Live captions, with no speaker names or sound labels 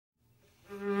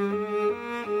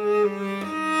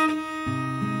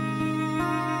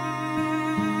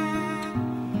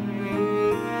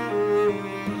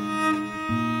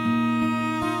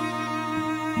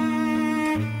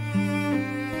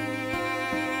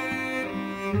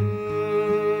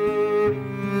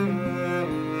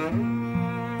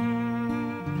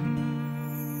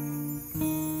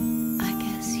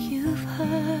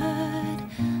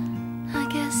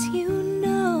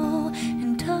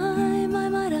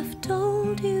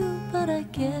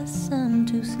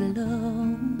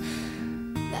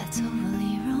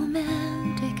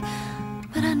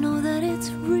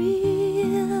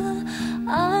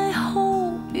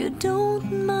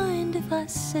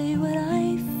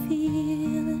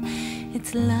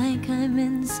It's like I'm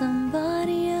in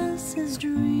somebody else's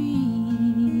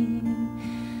dream.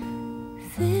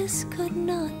 This could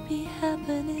not be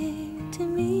happening to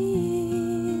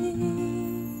me.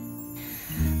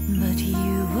 But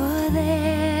you were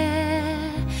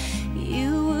there.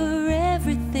 You were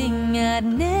everything I'd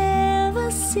never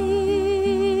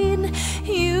seen.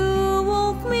 You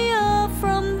woke me up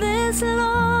from this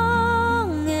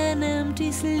long and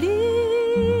empty sleep.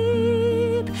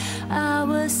 I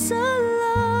was alone.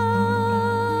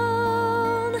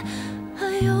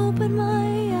 I opened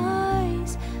my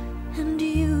eyes and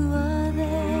you were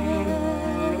there.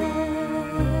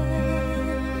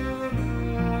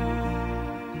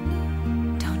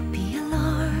 Don't be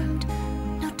alarmed,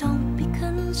 no, don't be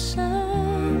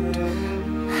concerned.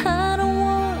 I don't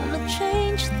want to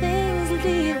change things,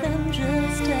 leave them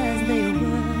just as they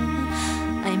were.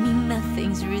 I mean,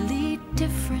 nothing's really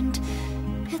different.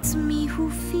 It's me who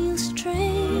feels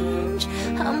strange.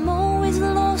 I'm always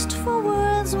lost for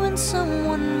words when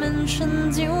someone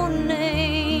mentions your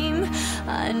name.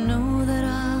 I know that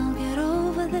I'll get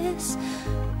over this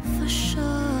for sure.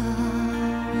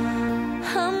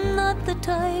 I'm not the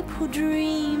type who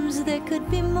dreams there could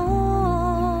be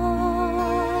more.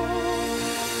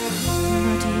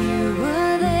 But you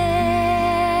were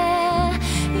there.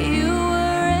 You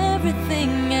were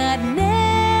everything I'd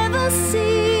never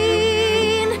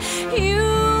seen. You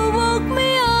woke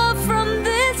me up from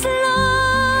this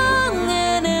long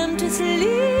and empty sleep.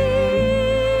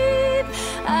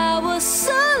 I was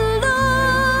alone.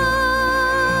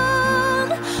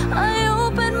 I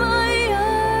opened my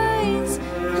eyes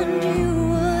and you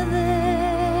were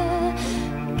there.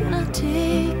 Can I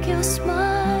take your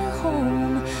smile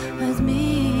home with me?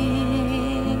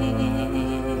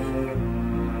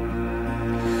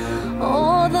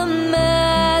 Oh, the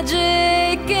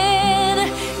magic in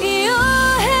your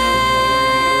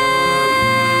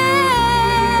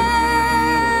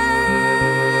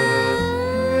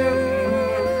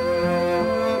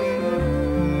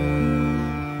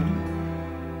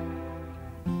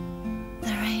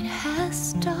The rain has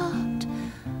stopped,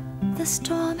 the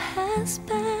storm has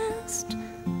passed.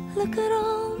 Look at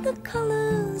all the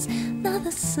colors, now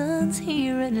the sun's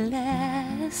here at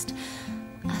last.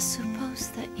 I suppose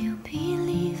that you'll be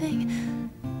leaving,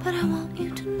 but I want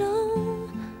you to know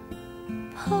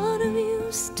part of you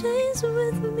stays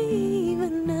with me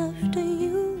even after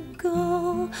you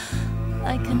go.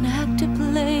 Like an actor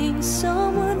playing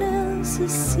someone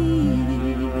else's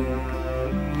scene.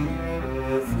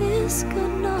 This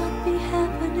could not